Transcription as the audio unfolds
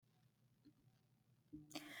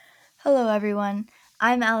Hello, everyone.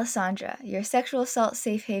 I'm Alessandra, your Sexual Assault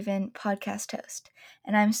Safe Haven podcast host,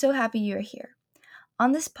 and I'm so happy you're here.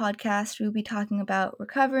 On this podcast, we'll be talking about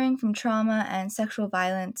recovering from trauma and sexual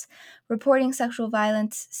violence, reporting sexual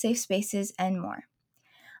violence, safe spaces, and more.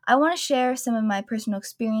 I want to share some of my personal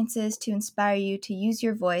experiences to inspire you to use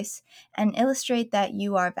your voice and illustrate that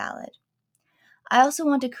you are valid. I also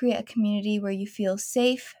want to create a community where you feel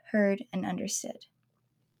safe, heard, and understood.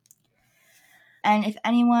 And if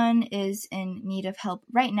anyone is in need of help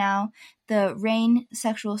right now, the RAIN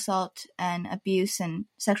Sexual Assault and Abuse and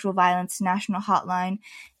Sexual Violence National Hotline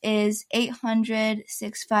is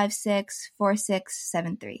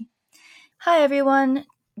 800-656-4673. Hi, everyone.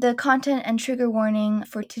 The content and trigger warning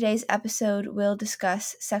for today's episode will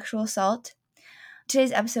discuss sexual assault.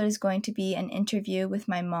 Today's episode is going to be an interview with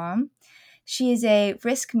my mom. She is a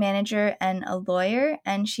risk manager and a lawyer,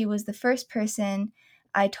 and she was the first person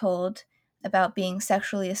I told about being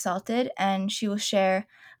sexually assaulted, and she will share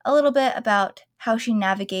a little bit about how she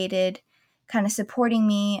navigated kind of supporting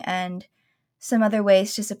me and some other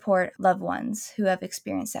ways to support loved ones who have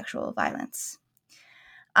experienced sexual violence.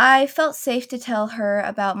 I felt safe to tell her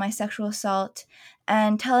about my sexual assault,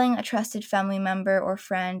 and telling a trusted family member or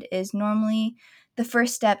friend is normally the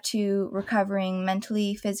first step to recovering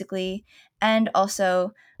mentally, physically, and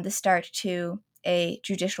also the start to a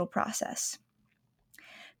judicial process.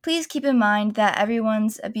 Please keep in mind that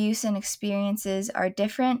everyone's abuse and experiences are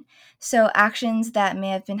different, so actions that may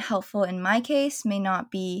have been helpful in my case may not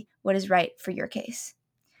be what is right for your case.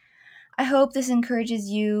 I hope this encourages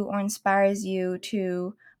you or inspires you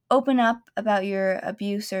to open up about your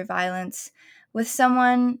abuse or violence with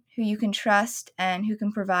someone who you can trust and who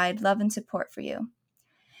can provide love and support for you.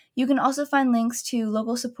 You can also find links to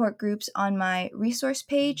local support groups on my resource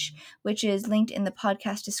page, which is linked in the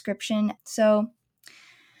podcast description. So,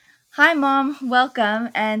 hi, Mom. Welcome,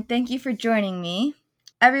 and thank you for joining me.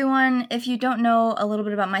 Everyone, if you don't know a little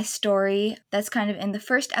bit about my story, that's kind of in the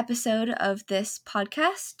first episode of this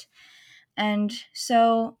podcast. And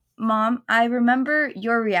so, Mom, I remember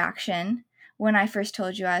your reaction when I first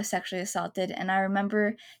told you I was sexually assaulted, and I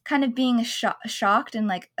remember kind of being shocked and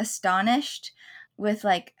astonished with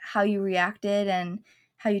how you reacted and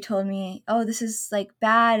how you told me, "Oh, this is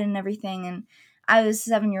bad" and everything. And I was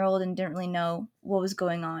 7-year-old and didn't really know what was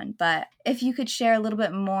going on. But if you could share a little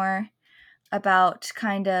bit more about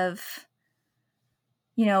kind of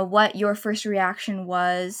what your first reaction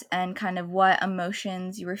was and kind of what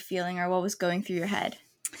emotions you were feeling or what was going through your head.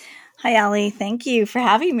 Hi, Allie. Thank you for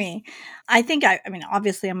having me. I think,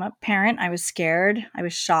 obviously I'm a parent. I was scared. I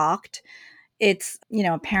was shocked. It's,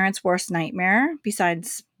 a parent's worst nightmare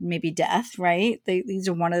besides maybe death, right? These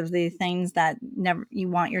are one of the things that never you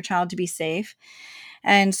want your child to be safe.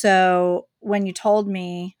 And so when you told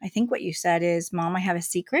me, I think what you said is, Mom, I have a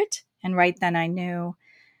secret. And right then I knew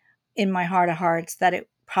in my heart of hearts that it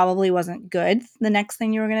probably wasn't good, the next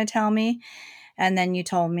thing you were going to tell me. And then you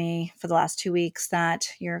told me for the last 2 weeks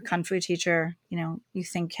that your kung fu teacher, you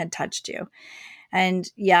think had touched you. And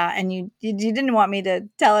yeah, and you didn't want me to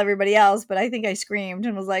tell everybody else, but I think I screamed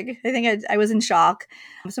and was like, I think I was in shock.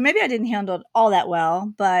 So maybe I didn't handle it all that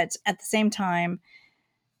well, but at the same time,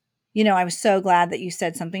 I was so glad that you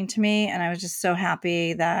said something to me. And I was just so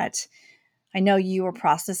happy that I know you were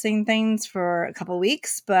processing things for a couple of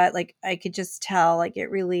weeks, but I could just tell there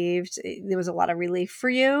was a lot of relief for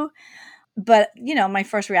you. But, my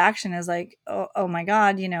first reaction is oh my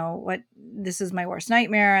God, what, this is my worst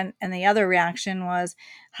nightmare. And the other reaction was,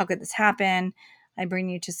 how could this happen? I bring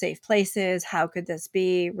you to safe places. How could this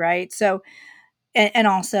be? Right. So, and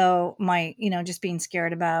also my, just being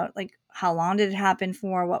scared about how long did it happen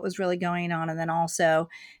for, what was really going on? And then also,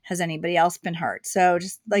 has anybody else been hurt? So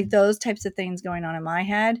just those types of things going on in my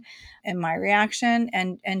head and my reaction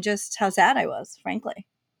and just how sad I was, frankly.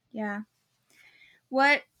 Yeah.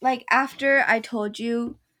 What, after I told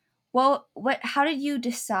you, how did you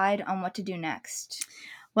decide on what to do next?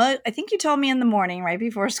 Well, I think you told me in the morning right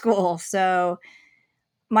before school. So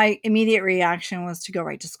my immediate reaction was to go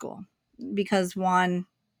right to school because one,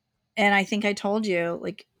 and I think I told you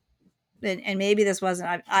and maybe this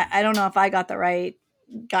wasn't, I don't know if I got the right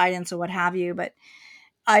guidance or what have you, but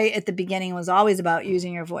I, at the beginning, was always about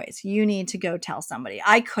using your voice. You need to go tell somebody.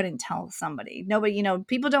 I couldn't tell somebody. Nobody,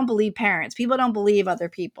 people don't believe parents. People don't believe other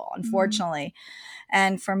people, unfortunately.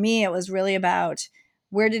 And for me, it was really about,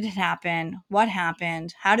 where did it happen? What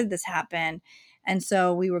happened? How did this happen? And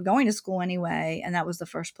so we were going to school anyway. And that was the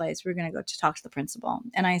first place we were going to go to talk to the principal.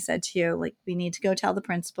 And I said to you, we need to go tell the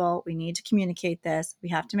principal. We need to communicate this. We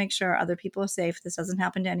have to make sure other people are safe. This doesn't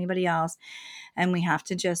happen to anybody else. And we have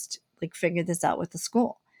to just figure this out with the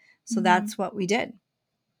school. So that's what we did.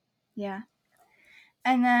 Yeah.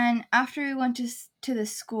 And then after we went to the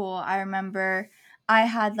school, I remember I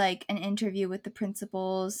had like an interview with the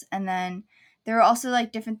principals, and then there were also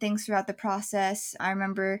like different things throughout the process. I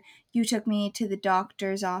remember you took me to the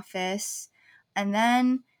doctor's office, and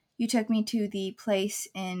then you took me to the place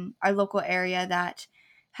in our local area that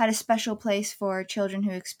had a special place for children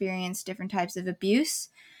who experienced different types of abuse.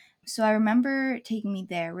 So I remember taking me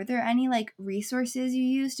there. Were there any like resources you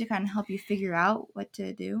used to kind of help you figure out what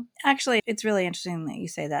to do? Actually, it's really interesting that you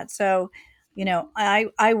say that. So,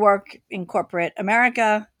 I work in corporate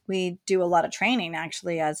America. We do a lot of training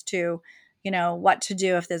actually as to, what to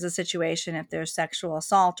do if there's a situation, if there's sexual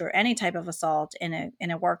assault or any type of assault in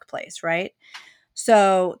a workplace, right?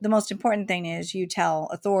 So the most important thing is you tell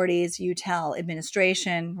authorities, you tell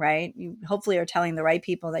administration, right? You hopefully are telling the right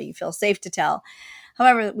people that you feel safe to tell.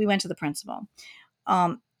 However, we went to the principal.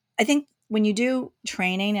 I think when you do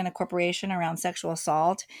training in a corporation around sexual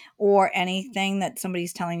assault or anything that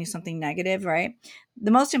somebody's telling you something negative, right?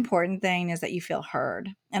 The most important thing is that you feel heard.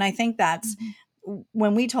 And I think that's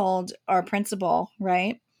when we told our principal,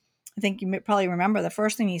 right? I think you probably remember the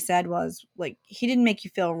first thing he said was like, he didn't make you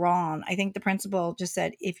feel wrong. I think the principal just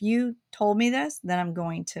said, if you told me this, then I'm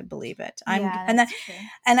going to believe it. Yeah, And that, that's true.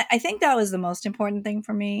 and I think that was the most important thing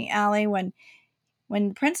for me, Allie, when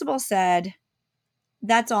the principal said,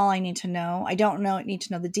 that's all I need to know. I don't need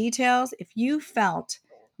to know the details. If you felt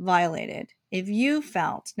violated, if you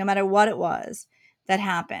felt, no matter what it was that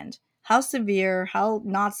happened, how severe, how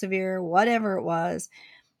not severe, whatever it was,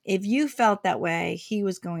 if you felt that way, he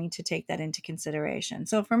was going to take that into consideration.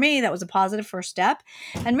 So for me, that was a positive first step.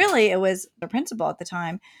 And really, it was the principal at the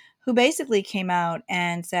time who basically came out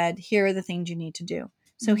and said, here are the things you need to do.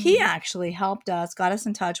 So he actually helped us, got us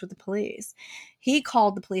in touch with the police. He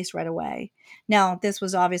called the police right away. Now, this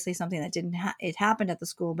was obviously something that didn't it happened at the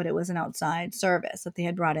school, but it was an outside service that they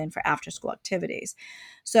had brought in for after school activities.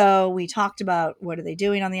 So we talked about what are they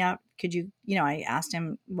doing on the out. Could you, I asked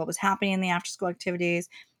him what was happening in the after school activities,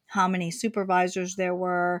 how many supervisors there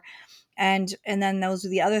were, and then those are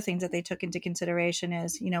the other things that they took into consideration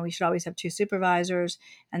is, we should always have two supervisors,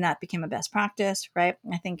 and that became a best practice, right?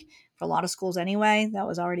 I think for a lot of schools anyway, that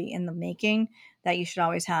was already in the making, that you should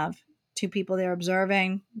always have two people there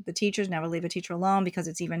observing the teachers, never leave a teacher alone, because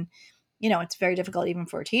it's even, it's very difficult even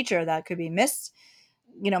for a teacher that could be mistold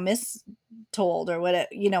or what,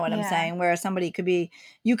 what I'm Yeah. saying, where somebody could be,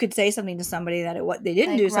 you could say something to somebody that what they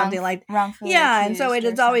didn't Like do something like, wrongfully yeah. And so accused it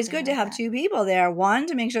or is always something good to like have that. two people there, one,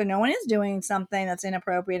 to make sure no one is doing something that's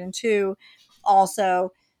inappropriate, and two,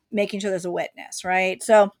 also making sure there's a witness, right?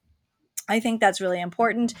 So I think that's really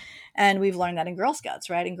important. And we've learned that in Girl Scouts,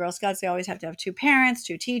 right? In Girl Scouts, they always have to have two parents,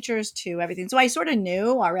 two teachers, two everything. So I sort of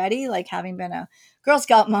knew already, like having been a Girl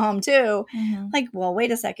Scout mom too, like, well,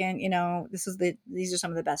 wait a second, these are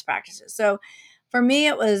some of the best practices. So for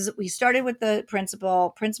me, we started with the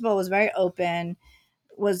principal. Principal was very open,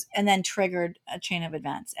 and then triggered a chain of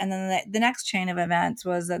events. And then the next chain of events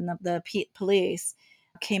was that the police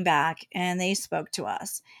came back and they spoke to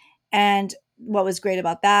us. And what was great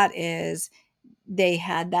about that is they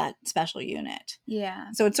had that special unit.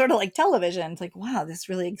 Yeah. So it's sort of like television. It's like, wow, this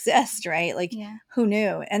really exists, right? Like, Yeah. who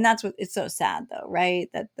knew? And that's what it's so sad though, right?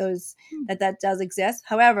 That does exist.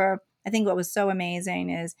 However, I think what was so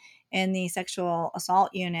amazing is in the sexual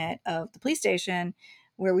assault unit of the police station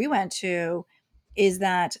where we went to, is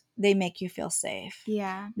that they make you feel safe.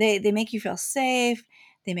 Yeah. They make you feel safe.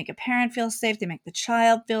 They make a parent feel safe. They make the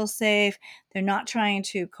child feel safe. They're not trying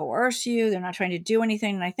to coerce you. They're not trying to do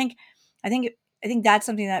anything. And I think I think that's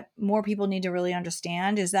something that more people need to really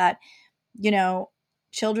understand, is that, you know,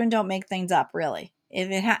 children don't make things up, really. If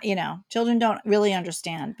children don't really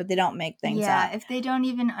understand, but they don't make things Yeah, up. if they don't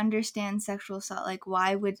even understand sexual assault, like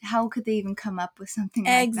how could they even come up with something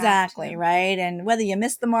like that Exactly, too? right? And whether you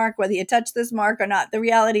miss the mark, whether you touch this mark or not, the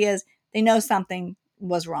reality is they know something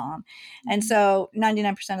was wrong. And so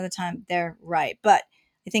 99% of the time they're right. But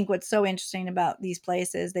I think what's so interesting about these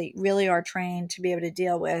places, they really are trained to be able to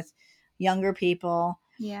deal with younger people.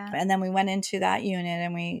 Yeah. And then we went into that unit,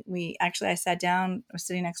 and we actually, I sat down, I was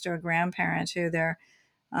sitting next to a grandparent who their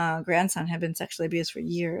grandson had been sexually abused for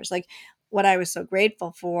years. Like, what I was so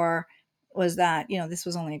grateful for was that, this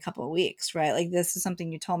was only a couple of weeks, right? Like, this is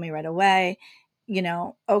something you told me right away.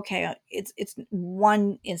 Okay, it's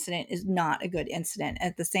one incident is not a good incident.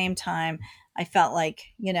 At the same time, I felt like,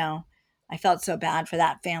 I felt so bad for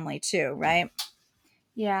that family too, right?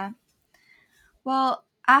 Yeah. Well,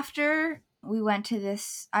 after we went to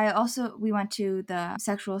we went to the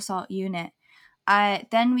sexual assault unit.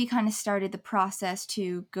 Then we kind of started the process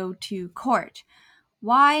to go to court.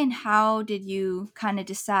 Why and how did you kind of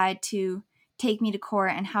decide to take me to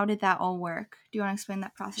court, and how did that all work? Do you want to explain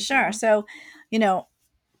that process? Sure. So,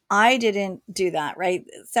 I didn't do that, right?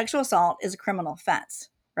 Sexual assault is a criminal offense,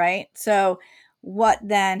 right? So what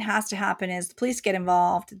then has to happen is the police get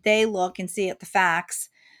involved. They look and see at the facts.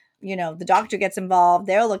 The doctor gets involved.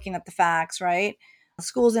 They're looking at the facts, right? The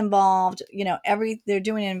school's involved. They're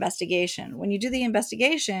doing an investigation. When you do the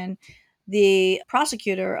investigation, the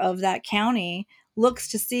prosecutor of that county looks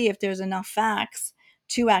to see if there's enough facts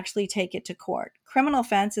to actually take it to court. Criminal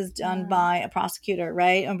offense is done by a prosecutor,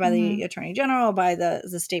 right? Or by the attorney general, or by the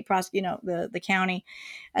state prosecutor, the county.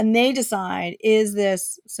 And they decide, is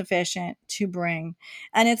this sufficient to bring?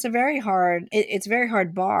 And it's a very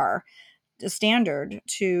hard bar standard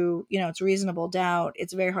to, it's reasonable doubt.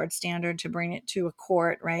 It's a very hard standard to bring it to a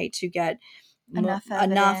court, right? To get enough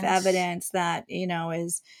evidence that,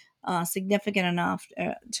 is significant enough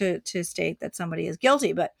to state that somebody is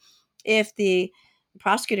guilty. But if the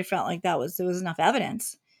prosecutor felt like there was enough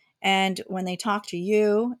evidence, and when they talk to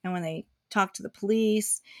you, and when they talk to the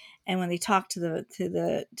police, and when they talk to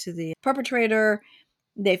the perpetrator,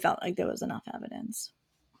 they felt like there was enough evidence.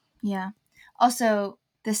 Yeah. Also,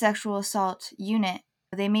 the sexual assault unit,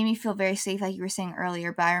 they made me feel very safe, like you were saying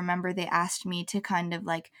earlier, but I remember they asked me to kind of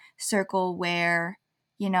like circle where,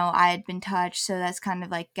 I had been touched. So that's kind of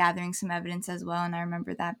like gathering some evidence as well. And I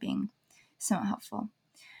remember that being somewhat helpful.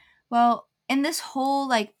 Well, in this whole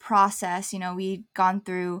like process, we'd gone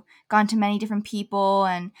to many different people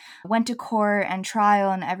and went to court and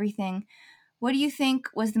trial and everything. What do you think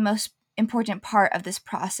was the most important part of this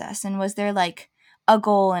process? And was there like a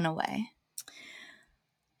goal in a way?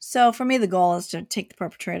 So for me, the goal is to take the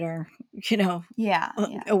perpetrator,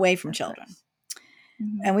 away from children.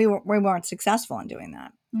 Mm-hmm. And we weren't successful in doing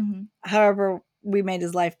that. Mm-hmm. However, we made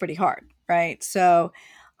his life pretty hard, right? So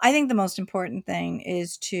I think the most important thing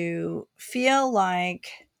is to feel like,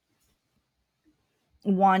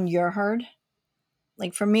 one, you're heard.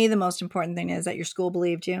 Like for me, the most important thing is that your school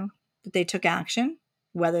believed you, that they took action,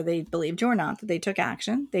 whether they believed you or not, that they took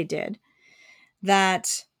action. They did.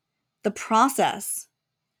 That the process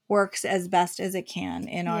works as best as it can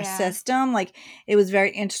in our system. Like, it was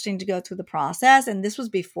very interesting to go through the process. And this was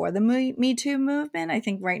before the Me Too movement. I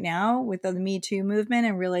think right now with the Me Too movement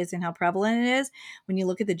and realizing how prevalent it is, when you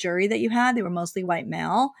look at the jury that you had, they were mostly white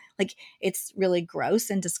male. Like, it's really gross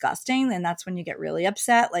and disgusting. And that's when you get really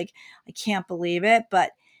upset. Like, I can't believe it.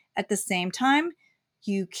 But at the same time,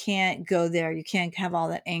 you can't go there. You can't have all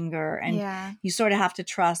that anger. And you sort of have to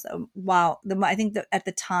trust. I think that at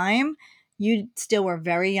the time, you still were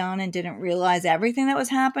very young and didn't realize everything that was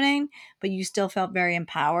happening, but you still felt very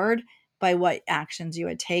empowered by what actions you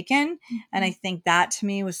had taken. Mm-hmm. And I think that to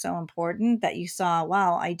me was so important, that you saw,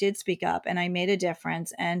 wow, I did speak up and I made a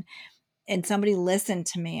difference, and somebody listened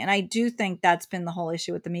to me. And I do think that's been the whole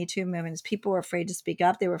issue with the Me Too movement, is people were afraid to speak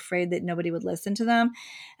up. They were afraid that nobody would listen to them.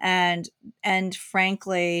 And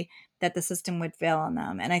frankly, that the system would fail on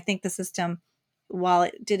them. And I think the system, while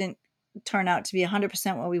it didn't turn out to be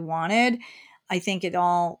 100% what we wanted, I think it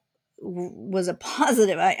all was a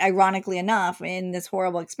positive. Ironically enough, in this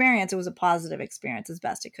horrible experience, it was a positive experience as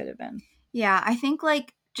best it could have been. Yeah, I think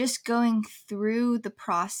like just going through the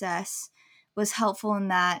process was helpful in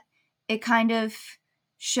that it kind of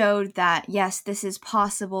showed that, yes, this is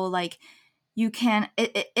possible. Like, you can,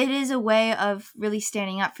 it is a way of really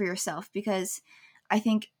standing up for yourself, because I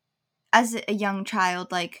think as a young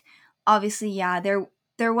child, like, obviously,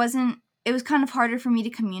 there wasn't, it was kind of harder for me to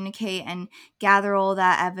communicate and gather all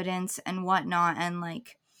that evidence and whatnot. And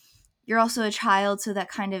like, you're also a child, so that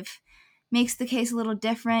kind of makes the case a little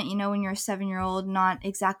different, when you're a 7-year-old, not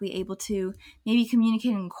exactly able to maybe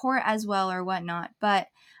communicate in court as well or whatnot. But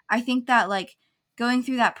I think that like going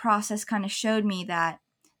through that process kind of showed me that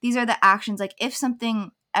these are the actions. Like, if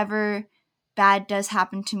something ever bad does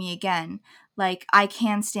happen to me again, like, I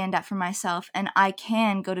can stand up for myself and I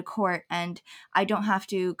can go to court, and I don't have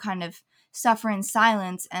to kind of suffer in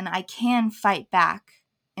silence, and I can fight back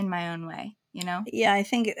in my own way, Yeah, I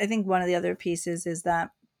think one of the other pieces is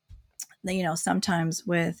that, sometimes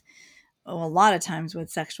a lot of times with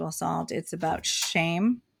sexual assault, it's about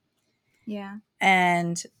shame. Yeah.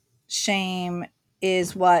 And shame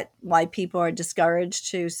is why people are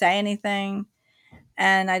discouraged to say anything.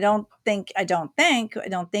 And I don't think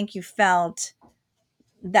you felt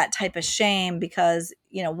that type of shame because,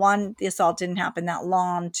 one, the assault didn't happen that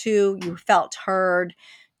long. Two, you felt heard.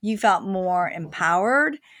 You felt more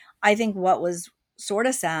empowered. I think what was sort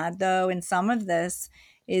of sad, though, in some of this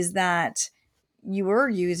is that you were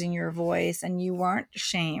using your voice and you weren't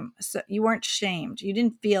shamed. So you weren't shamed. You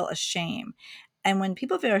didn't feel ashamed. And when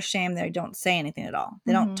people feel ashamed, they don't say anything at all.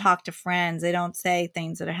 They don't talk to friends. They don't say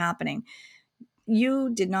things that are happening. you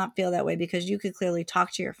did not feel that way because you could clearly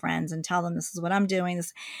talk to your friends and tell them this is what I'm doing.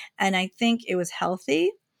 This, and I think it was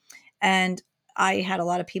healthy. And I had a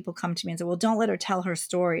lot of people come to me and say, well, don't let her tell her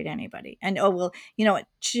story to anybody. And, oh, well, you know what?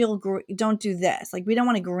 Don't do this. Like, we don't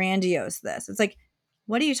want to grandiose this. It's like,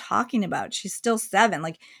 what are you talking about? She's still 7.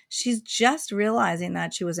 Like, she's just realizing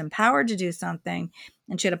that she was empowered to do something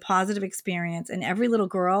and she had a positive experience. And every little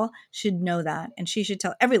girl should know that. And she should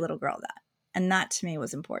tell every little girl that. And that to me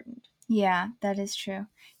was important. Yeah, that is true.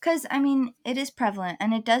 Because, I mean, it is prevalent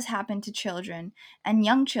and it does happen to children and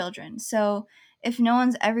young children. So if no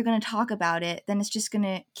one's ever going to talk about it, then it's just going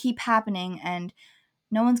to keep happening and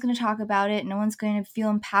no one's going to talk about it. No one's going to feel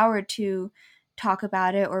empowered to talk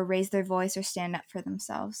about it or raise their voice or stand up for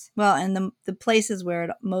themselves. Well, and the places where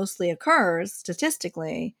it mostly occurs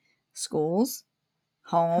statistically, schools,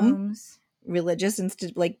 Homes. religious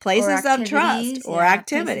like places of trust or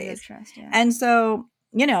activities. Places of trust, yeah. And so,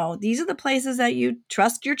 you know, these are the places that you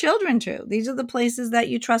trust your children to. These are the places that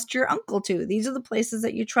you trust your uncle to. These are the places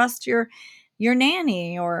that you trust your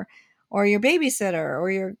nanny or your babysitter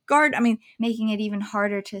or your guard. I mean, making it even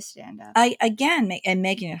harder to stand up.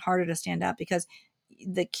 Making it harder to stand up because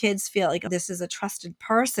the kids feel like this is a trusted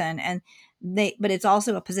person but it's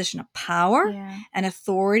also a position of power and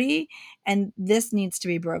authority. And this needs to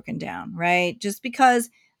be broken down, right? Just because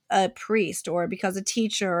a priest or because a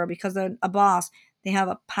teacher or because a boss, they have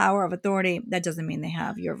a power of authority, that doesn't mean they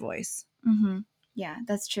have your voice. Mm-hmm. Yeah,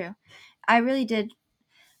 that's true. I really did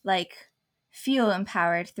feel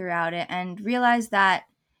empowered throughout it and realize that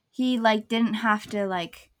he didn't have to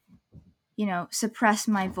suppress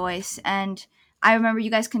my voice. And I remember you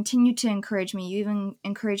guys continued to encourage me. You even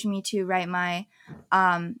encouraged me to write my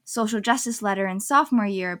social justice letter in sophomore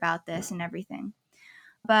year about this and everything.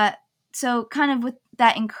 But so kind of with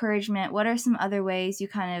that encouragement, what are some other ways you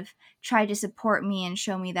kind of tried to support me and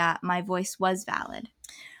show me that my voice was valid?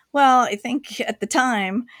 Well, I think at the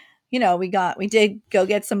time, you know, we did go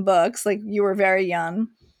get some books. Like, you were very young.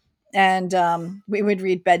 And we would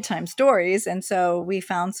read bedtime stories. And so we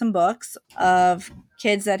found some books of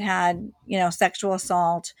kids that had, you know, sexual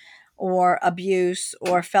assault or abuse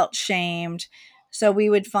or felt shamed. So we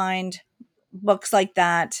would find books like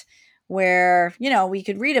that where, you know, we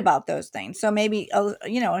could read about those things. So maybe,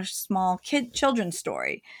 a small children's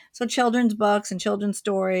story. So children's books and children's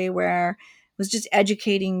story where it was just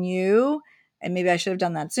educating you. And maybe I should have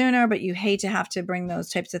done that sooner, but you hate to have to bring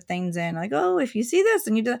those types of things in. Like, oh, if you see this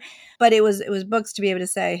and you do that. But it was books to be able to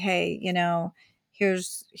say, hey, you know,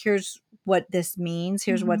 here's what this means.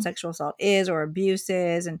 Here's what sexual assault is or abuse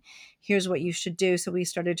is. And here's what you should do. So we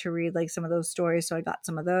started to read some of those stories. So I got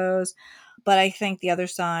some of those. But I think the other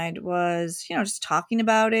side was, you know, just talking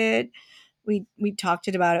about it. We talked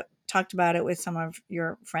about it with some of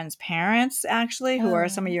your friends' parents, actually, who are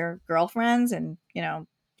some of your girlfriends and, you know,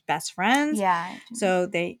 best friends. Yeah. So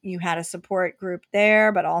you had a support group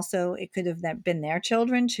there, but also it could have been their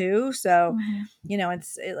children too. So, you know,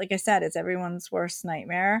 like I said, it's everyone's worst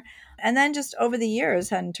nightmare. And then just over the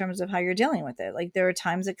years, in terms of how you're dealing with it, there are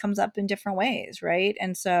times it comes up in different ways, right?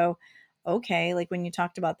 And so, okay, when you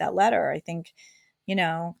talked about that letter, I think, you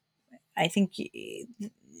know,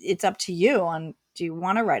 it's up to you on, do you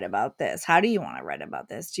want to write about this? How do you want to write about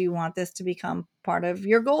this? Do you want this to become part of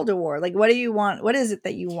your Gold Award? What do you want? What is it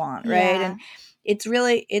that you want? Right. Yeah. And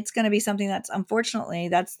it's going to be something that's, unfortunately,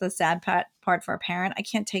 that's the sad part for a parent. I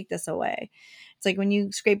can't take this away. It's like when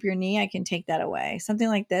you scrape your knee, I can take that away. Something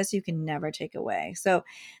like this, you can never take away. So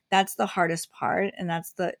that's the hardest part. And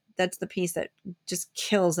that's the piece that just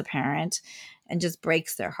kills a parent and just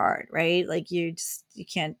breaks their heart, right? I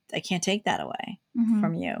can't take that away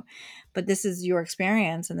from you. But this is your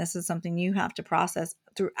experience, and this is something you have to process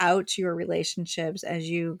throughout your relationships as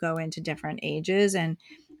you go into different ages and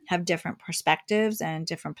have different perspectives and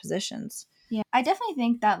different positions. Yeah, I definitely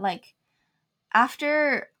think that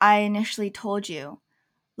after I initially told you,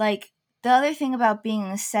 the other thing about being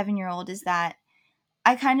a 7-year-old is that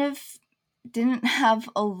I kind of didn't have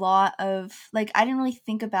a lot of, I didn't really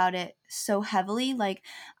think about it so heavily.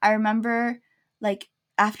 I remember,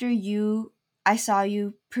 after I saw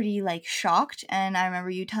you pretty, shocked, and I remember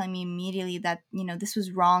you telling me immediately that, you know, this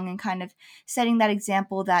was wrong and kind of setting that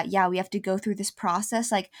example that, yeah, we have to go through this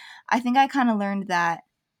process. I think I kind of learned that,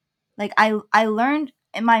 I learned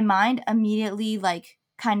in my mind immediately,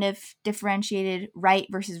 kind of differentiated right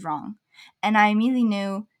versus wrong. And I immediately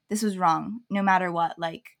knew this was wrong, no matter what.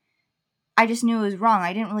 I just knew it was wrong.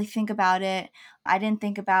 I didn't really think about it. I didn't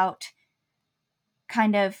think about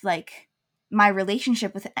kind of my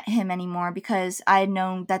relationship with him anymore because I had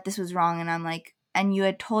known that this was wrong, and I'm and you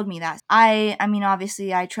had told me that. I mean,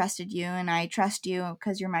 obviously I trusted you, and I trust you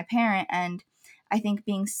because you're my parent, and I think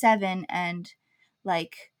being 7 and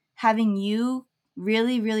like having you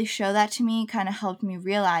really, really show that to me kind of helped me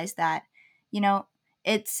realize that, you know,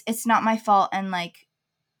 it's not my fault, and like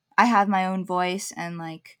I have my own voice, and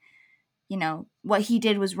like, you know, what he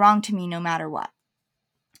did was wrong to me no matter what.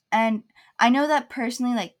 And I know that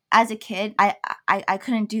personally, like as a kid, I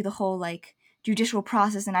couldn't do the whole like judicial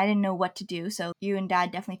process, and I didn't know what to do. So you and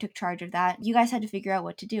dad definitely took charge of that. You guys had to figure out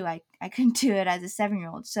what to do. I couldn't do it as a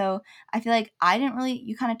 7-year-old. So I feel like I didn't really,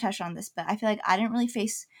 you kind of touched on this, but I feel like I didn't really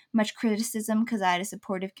face much criticism because I had a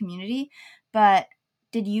supportive community. But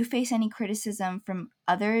did you face any criticism from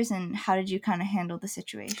others, and how did you kind of handle the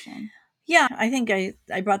situation? Yeah, I think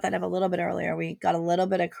I brought that up a little bit earlier. We got a little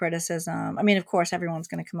bit of criticism. I mean, of course, everyone's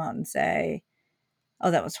going to come out and say,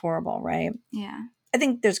 oh, that was horrible, right? Yeah. I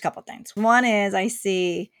think there's a couple things. One is I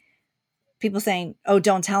see people saying, oh,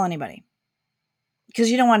 don't tell anybody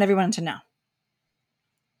because you don't want everyone to know,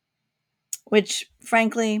 which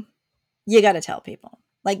frankly, you got to tell people.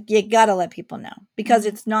 Like, you got to let people know because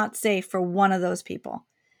it's not safe for one of those people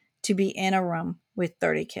to be in a room with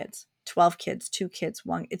 30 kids, 12 kids, 2 kids,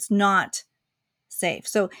 1. It's not safe.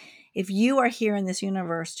 So if you are here in this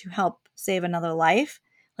universe to help save another life,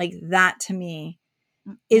 like that to me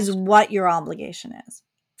is what your obligation is,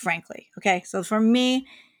 frankly. Okay. So for me,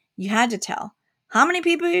 you had to tell. How many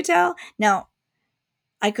people you tell? Now,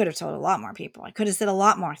 I could have told a lot more people. I could have said a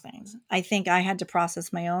lot more things. I think I had to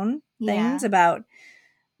process my own things about,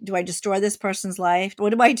 do I destroy this person's life?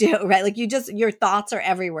 What do I do? Right? Like your thoughts are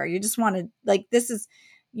everywhere. You just want to, like,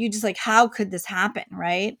 you just like, how could this happen?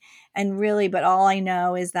 Right. And really, but all I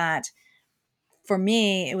know is that for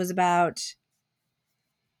me, it was about,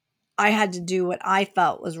 I had to do what I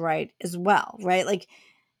felt was right as well. Right. Like,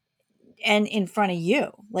 and in front of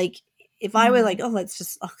you, like, if I were like, oh,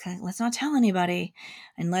 let's not tell anybody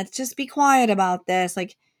and let's just be quiet about this.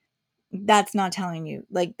 Like, that's not telling you,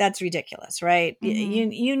 like, that's ridiculous, right? You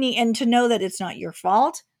need, and to know that it's not your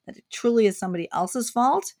fault, that it truly is somebody else's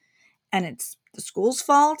fault, and it's the school's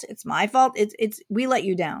fault, it's my fault, it's we let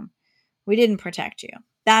you down, we didn't protect you.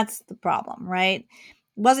 That's the problem, right? It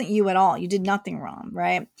wasn't you at all, you did nothing wrong,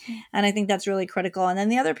 right? And I think that's really critical. And then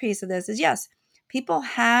the other piece of this is, yes, people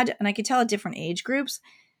had, and I could tell at different age groups,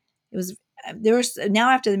 there was, now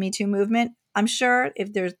after the Me Too movement, I'm sure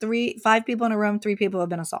if there's 5 people in a room, 3 people have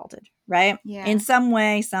been assaulted, right? Yeah. In some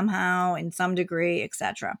way, somehow, in some degree,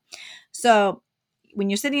 etc. So when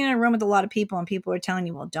you're sitting in a room with a lot of people and people are telling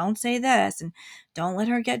you, well, don't say this and don't let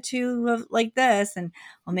her get too like this, and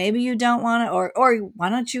well, maybe you don't want to, or why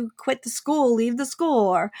don't you quit the school, leave the school,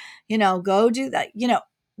 or go do that.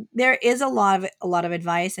 There is a lot of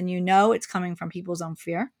advice, and it's coming from people's own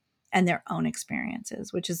fear and their own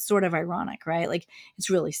experiences, which is sort of ironic, right? Like, it's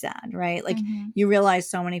really sad, right? Like, you realize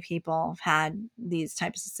so many people have had these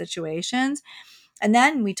types of situations. And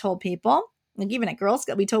then we told people, like, even at Girl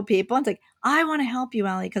Scout, we told people, it's like, I want to help you,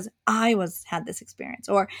 Allie, because I had this experience,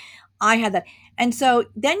 or I had that. And so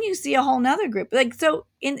then you see a whole nother group. Like, so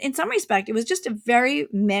in some respect, it was just a very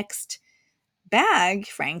mixed bag,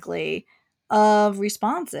 frankly, of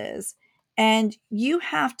responses. And you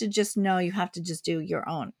have to just know, you have to just do your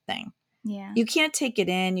own thing. Yeah. You can't take it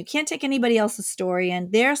in. You can't take anybody else's story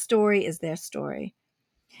in. Their story is their story.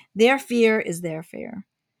 Their fear is their fear.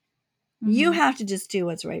 You have to just do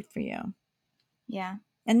what's right for you. Yeah.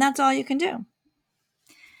 And that's all you can do.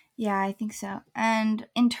 Yeah, I think so. And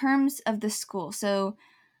in terms of the school, so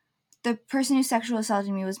the person who sexual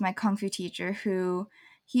assaulted me was my Kung Fu teacher, who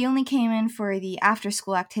he only came in for the after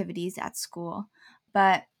school activities at school.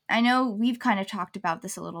 But I know we've kind of talked about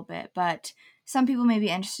this a little bit, but some people may be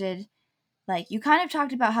interested. Like, you kind of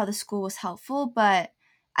talked about how the school was helpful, but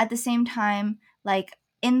at the same time, like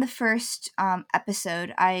in the first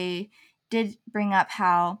episode, I did bring up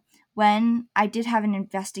how when I did have an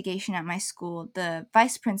investigation at my school, the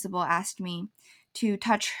vice principal asked me to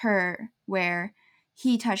touch her where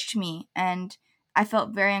he touched me, and I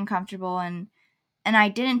felt very uncomfortable, and I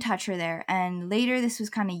didn't touch her there. And later this was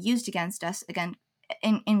kind of used against us again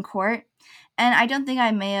in court. And I don't think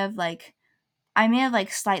I may have like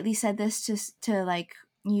slightly said this to like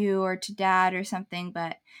you or to dad or something,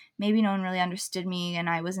 but maybe no one really understood me, and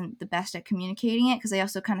I wasn't the best at communicating it, because I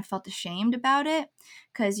also kind of felt ashamed about it,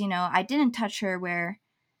 because I didn't touch her where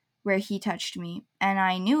he touched me, and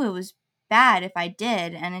I knew it was bad if I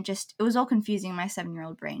did, and it was all confusing in my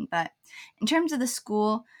 7-year-old brain. But in terms of the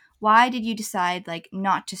school, why did you decide like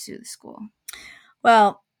not to sue the school?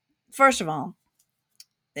 Well, first of all,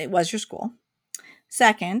 it was your school.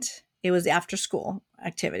 Second, it was after school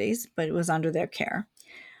activities, but it was under their care.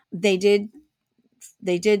 They did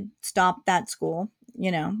stop that school,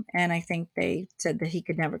 and I think they said that he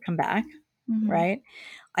could never come back. right?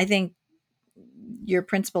 I think your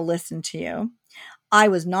principal listened to you. I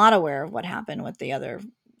was not aware of what happened with the other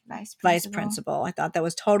vice principal. I thought that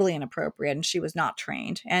was totally inappropriate, and she was not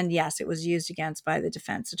trained. And yes, it was used against by the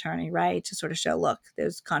defense attorney, right? To sort of show, look,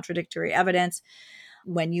 there's contradictory evidence.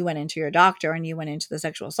 When you went into your doctor and you went into the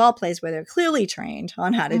sexual assault place where they're clearly trained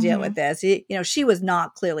on how to deal with this, she was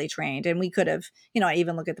not clearly trained. And we could have, I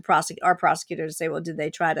even look at our prosecutor to say, well, did they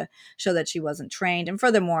try to show that she wasn't trained? And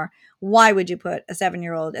furthermore, why would you put a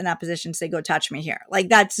 7-year-old in that position to say, go touch me here? Like,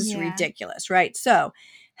 that's just ridiculous, right? So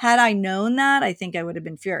had I known that, I think I would have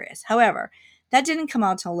been furious. However, that didn't come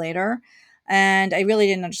out till later. And I really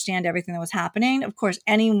didn't understand everything that was happening. Of course,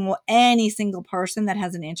 any single person that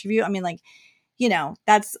has an interview, I mean, like,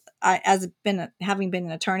 that's having been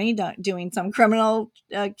an attorney doing some criminal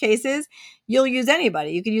cases, you'll use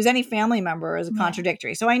anybody. You could use any family member as a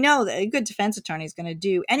contradictory. So I know that a good defense attorney is going to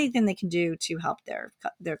do anything they can do to help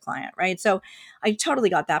their client, right? So I totally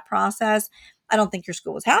got that process. I don't think your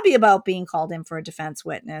school was happy about being called in for a defense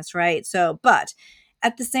witness, right? So, but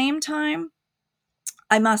at the same time,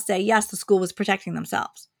 I must say, yes, the school was protecting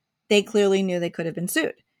themselves. They clearly knew they could have been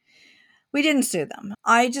sued. We didn't sue them.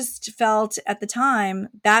 I just felt at the time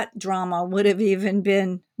that drama would have even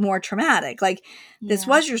been more traumatic. Like, this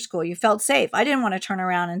was your school. You felt safe. I didn't want to turn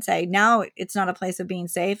around and say, now it's not a place of being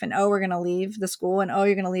safe. And, we're going to leave the school. And,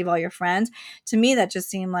 you're going to leave all your friends. To me, that just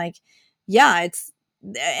seemed like,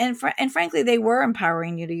 and frankly, they were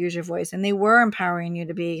empowering you to use your voice. And they were empowering you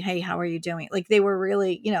to be, hey, how are you doing? Like, they were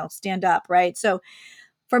really, stand up, right? So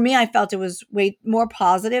for me, I felt it was way more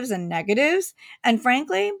positives than negatives. And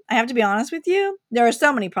frankly, I have to be honest with you, there are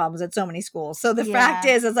so many problems at so many schools. So the fact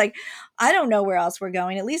is, it's like, I don't know where else we're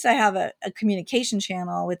going. At least I have a communication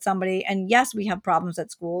channel with somebody. And yes, we have problems at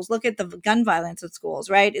schools. Look at the gun violence at schools,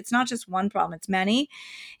 right? It's not just one problem, it's many.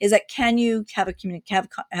 Is that, can you have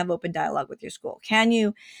have open dialogue with your school?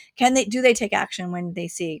 Do they take action when they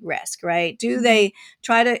see risk, right? Do they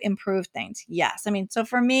try to improve things? Yes. I mean, so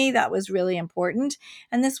for me, that was really important.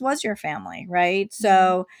 And this was your family, right?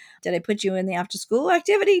 So did I put you in the after school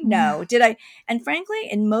activity? No. Did I? And frankly,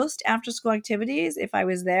 in most after school activities, if I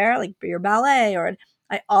was there, like your ballet,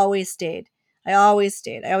 I always stayed.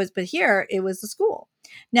 But here it was the school.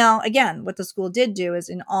 Now, again, what the school did do is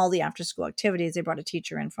in all the after school activities, they brought a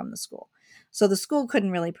teacher in from the school. So the school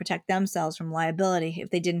couldn't really protect themselves from liability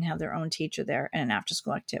if they didn't have their own teacher there in an after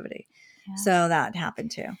school activity. Yeah. So that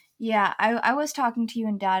happened too. Yeah, I was talking to you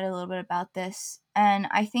and Dad a little bit about this, and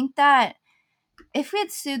I think that if we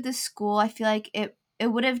had sued the school, I feel like it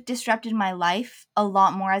would have disrupted my life a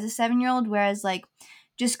lot more as a 7-year-old, whereas like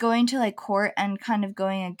just going to like court and kind of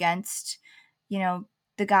going against,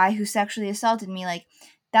 the guy who sexually assaulted me, like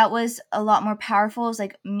that was a lot more powerful. It was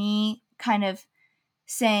like me kind of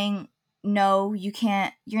saying, no, you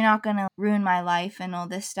can't, you're not going to ruin my life and all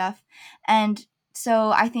this stuff. And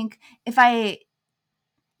so I think if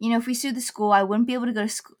we sued the school, I wouldn't be able to go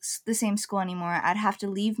to the same school anymore. I'd have to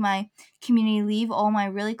leave my community, leave all my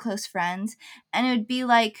really close friends. And it would be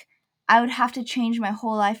like I would have to change my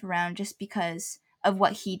whole life around just because of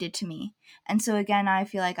what he did to me. And so again, I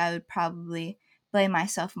feel like I would probably blame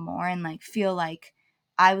myself more and like feel like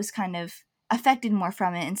I was kind of affected more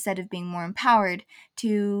from it instead of being more empowered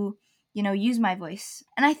to, use my voice.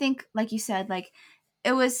 And I think, like you said, like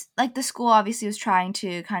it was like the school obviously was trying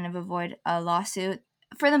to kind of avoid a lawsuit.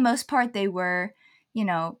 For the most part, they were, they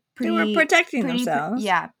were protecting themselves.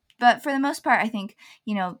 But for the most part, I think,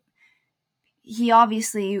 he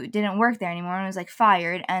obviously didn't work there anymore and was like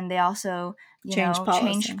fired. And they also,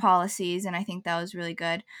 changed policies. And I think that was really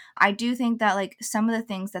good. I do think that like some of the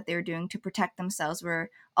things that they were doing to protect themselves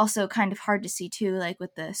were also kind of hard to see too, like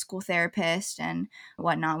with the school therapist and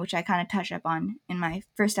whatnot, which I kind of touched up on in my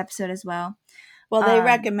first episode as well. Well, they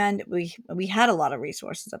recommend we had a lot of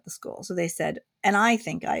resources at the school. So they said, and I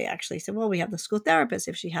think I actually said, well, we have the school therapist.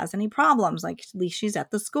 If she has any problems, like at least she's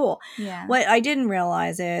at the school. Yeah. What I didn't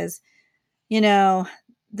realize is,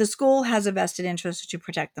 the school has a vested interest to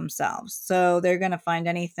protect themselves. So they're going to find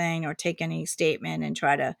anything or take any statement and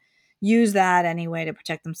try to use that anyway to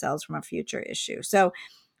protect themselves from a future issue. So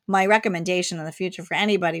my recommendation in the future for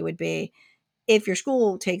anybody would be, if your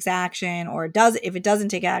school takes action if it doesn't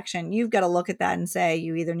take action, you've got to look at that and say,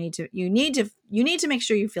 you need to make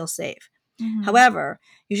sure you feel safe. Mm-hmm. However,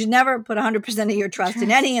 you should never put 100% of your trust in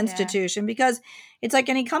any institution because it's like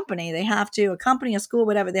any company. They have to, a company, a school,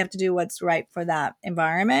 whatever, they have to do what's right for that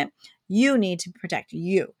environment. You need to protect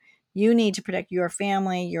you. You need to protect your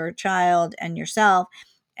family, your child, and yourself,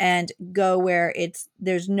 and go where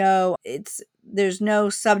there's no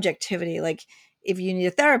subjectivity. Like, if you need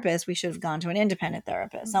a therapist, we should have gone to an independent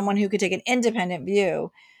therapist, someone who could take an independent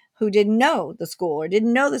view, who didn't know the school or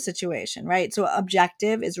didn't know the situation, right? So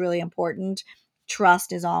objective is really important.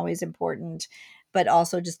 Trust is always important, but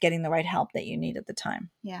also just getting the right help that you need at the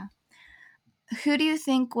time. Yeah. Who do you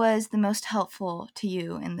think was the most helpful to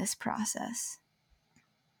you in this process?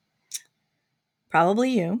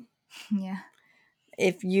 Probably you. Yeah,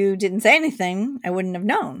 If you didn't say anything, I wouldn't have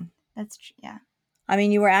known. that's true. Yeah. I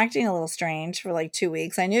mean, you were acting a little strange for like 2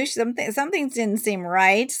 weeks. I knew something didn't seem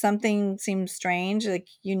right. Something seemed strange. Like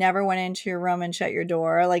you never went into your room and shut your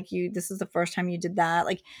door. Like this is the first time you did that.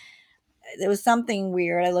 Like there was something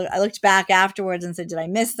weird. I looked back afterwards and said, did I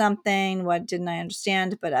miss something? What didn't I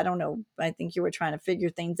understand? But I don't know. I think you were trying to figure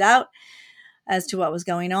things out as to what was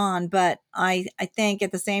going on. But I think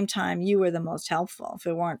at the same time, you were the most helpful if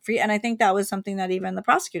it weren't free. And I think that was something that even the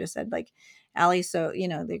prosecutor said, like, Allie, so,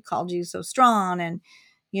 they called you so strong. And,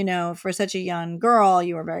 for such a young girl,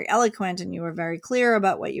 you were very eloquent and you were very clear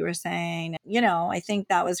about what you were saying. I think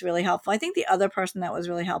that was really helpful. I think the other person that was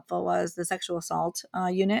really helpful was the sexual assault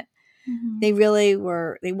unit. Mm-hmm.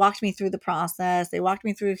 They walked me through the process. They walked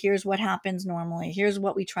me through, here's what happens normally. Here's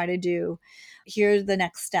what we try to do. Here's the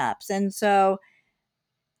next steps. And so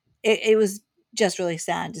it was just really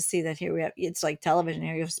sad to see that here we have, it's like television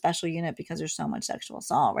here, you have a special unit because there's so much sexual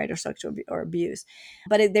assault, right? Or sexual or abuse,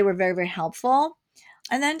 but they were very, very helpful.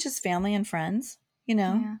 And then just family and friends,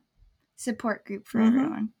 Yeah. Support group for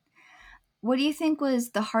everyone. What do you think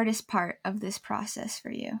was the hardest part of this process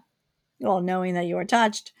for you? Well, knowing that you were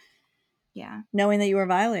touched. Yeah. Knowing that you were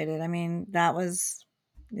violated. I mean,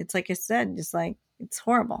 it's like I said, just like, it's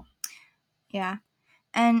horrible. Yeah.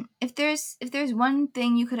 And if there's one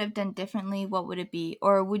thing you could have done differently, what would it be?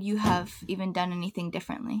 Or would you have even done anything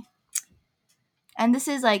differently? And this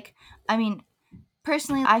is like, I mean,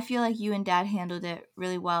 personally, I feel like you and Dad handled it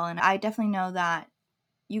really well. And I definitely know that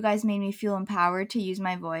you guys made me feel empowered to use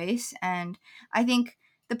my voice. And I think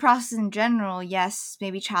the process in general, yes,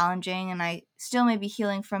 may be challenging. And I still may be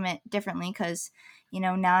healing from it differently because,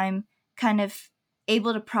 now I'm kind of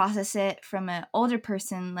able to process it from an older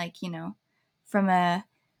person, like, from a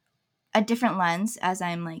different lens as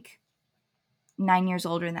I'm like 9 years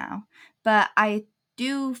older now. But I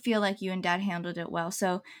do feel like you and Dad handled it well.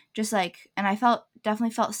 So just like, and I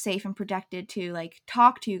definitely felt safe and protected to like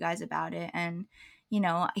talk to you guys about it. And,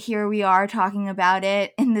 here we are talking about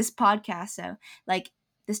it in this podcast. So like,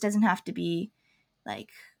 this doesn't have to be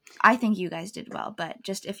like, I think you guys did well, but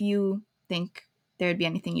just if you think there'd be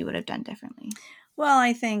anything you would have done differently. Well,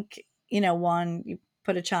 I think, one, you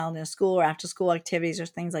put a child in a school or after school activities or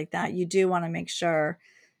things like that, you do want to make sure,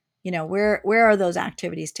 where are those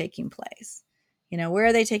activities taking place? Where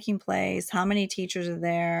are they taking place? How many teachers are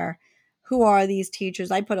there? Who are these teachers?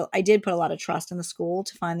 I did put a lot of trust in the school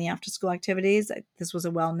to find the after school activities. This was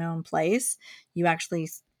a well-known place. You actually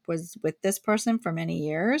was with this person for many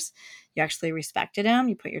years. You actually respected him.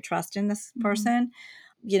 You put your trust in this person.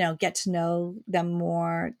 Get to know them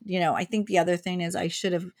more. I think the other thing is I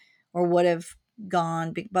should have or would have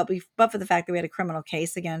gone, but for the fact that we had a criminal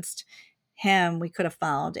case against him, we could have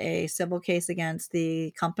filed a civil case against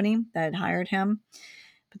the company that hired him.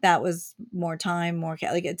 But that was more time,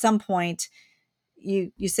 like at some point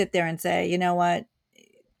you sit there and say, you know what?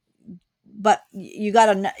 But you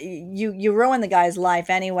got to, you ruin the guy's life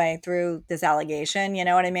anyway through this allegation. You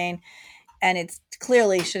know what I mean? And it's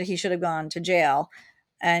clearly he should have gone to jail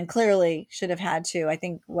and clearly should have had to. I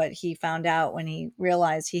think what he found out when he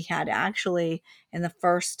realized he had actually in the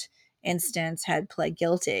first instance had pled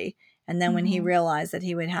guilty. And then when he realized that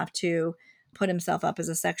he would have to put himself up as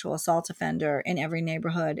a sexual assault offender in every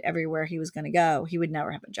neighborhood, everywhere he was going to go, he would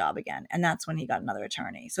never have a job again. And that's when he got another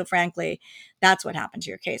attorney. So frankly, that's what happened to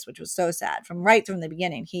your case, which was so sad. From the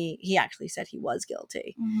beginning, he actually said he was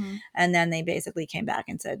guilty. And then they basically came back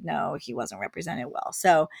and said, no, he wasn't represented well.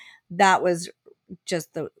 So that was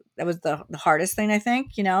just the hardest thing, I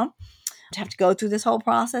think, to have to go through this whole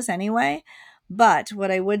process anyway. But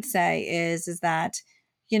what I would say is that,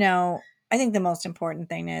 I think the most important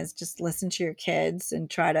thing is just listen to your kids and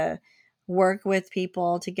try to work with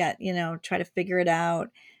people to get, try to figure it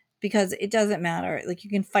out, because it doesn't matter. Like you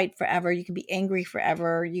can fight forever. You can be angry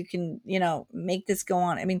forever. You can, make this go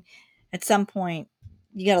on. I mean, at some point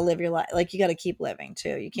you got to live your life. Like you got to keep living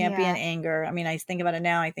too. You can't be in anger. I mean, I think about it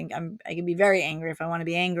now. I think I can be very angry if I want to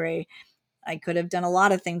be angry. I could have done a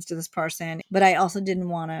lot of things to this person, but I also didn't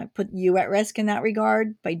want to put you at risk in that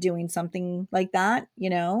regard by doing something like that,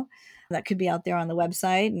 that could be out there on the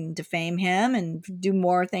website and defame him and do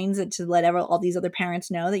more things to let all these other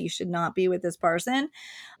parents know that you should not be with this person.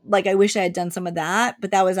 Like, I wish I had done some of that,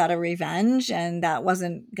 but that was out of revenge, and that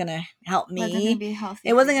wasn't going to help me. Wasn't going to be healthy.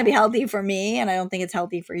 It wasn't going to be healthy for me, and I don't think it's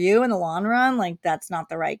healthy for you in the long run. Like, that's not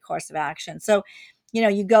the right course of action. So,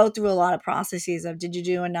 you go through a lot of processes of, did you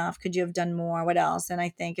do enough? Could you have done more? What else? And I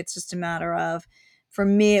think it's just a matter of, for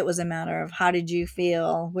me, it was a matter of, how did you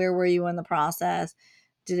feel? Where were you in the process?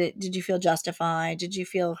 Did you feel justified? Did you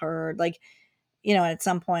feel heard? Like, at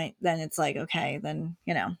some point, then it's like, okay, then,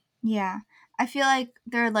 Yeah. I feel like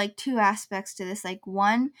there are like two aspects to this. Like,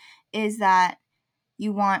 one is that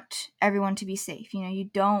you want everyone to be safe. You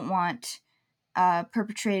don't want a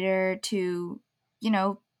perpetrator to,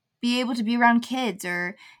 be able to be around kids,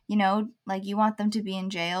 or, like, you want them to be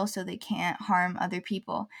in jail so they can't harm other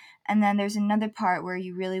people. And then there's another part where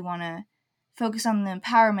you really want to focus on the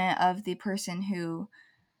empowerment of the person who,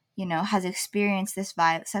 has experienced this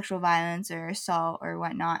sexual violence or assault or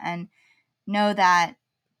whatnot, and know that,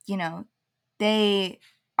 they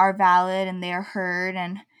are valid and they are heard,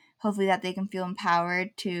 and hopefully that they can feel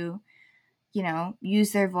empowered to,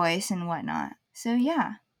 use their voice and whatnot. So,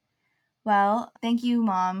 yeah. Well, thank you,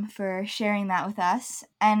 Mom, for sharing that with us.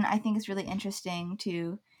 And I think it's really interesting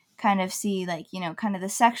to kind of see, like, kind of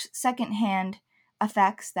the secondhand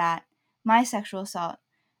effects that my sexual assault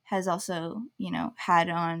has also,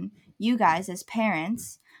 had on you guys as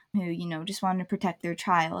parents who, just want to protect their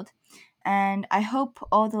child. And I hope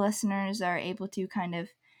all the listeners are able to kind of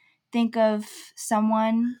think of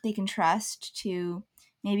someone they can trust to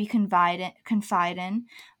maybe confide in,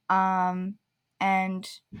 and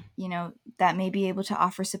that may be able to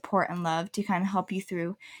offer support and love to kind of help you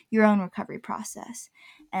through your own recovery process.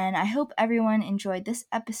 And I hope everyone enjoyed this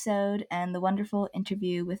episode and the wonderful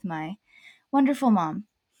interview with my wonderful mom.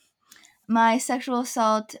 My sexual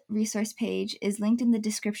assault resource page is linked in the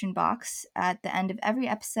description box at the end of every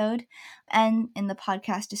episode and in the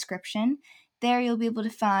podcast description. There you'll be able to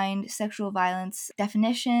find sexual violence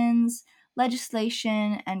definitions,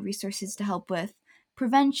 legislation, and resources to help with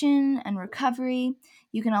prevention and recovery.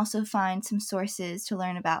 You can also find some sources to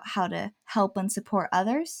learn about how to help and support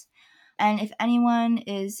others. And if anyone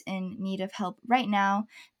is in need of help right now,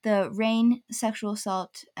 the RAIN Sexual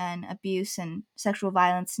Assault and Abuse and Sexual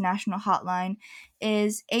Violence National Hotline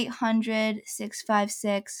is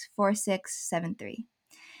 800-656-4673.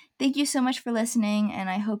 Thank you so much for listening, and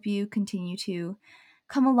I hope you continue to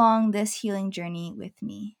come along this healing journey with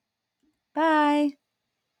me. Bye!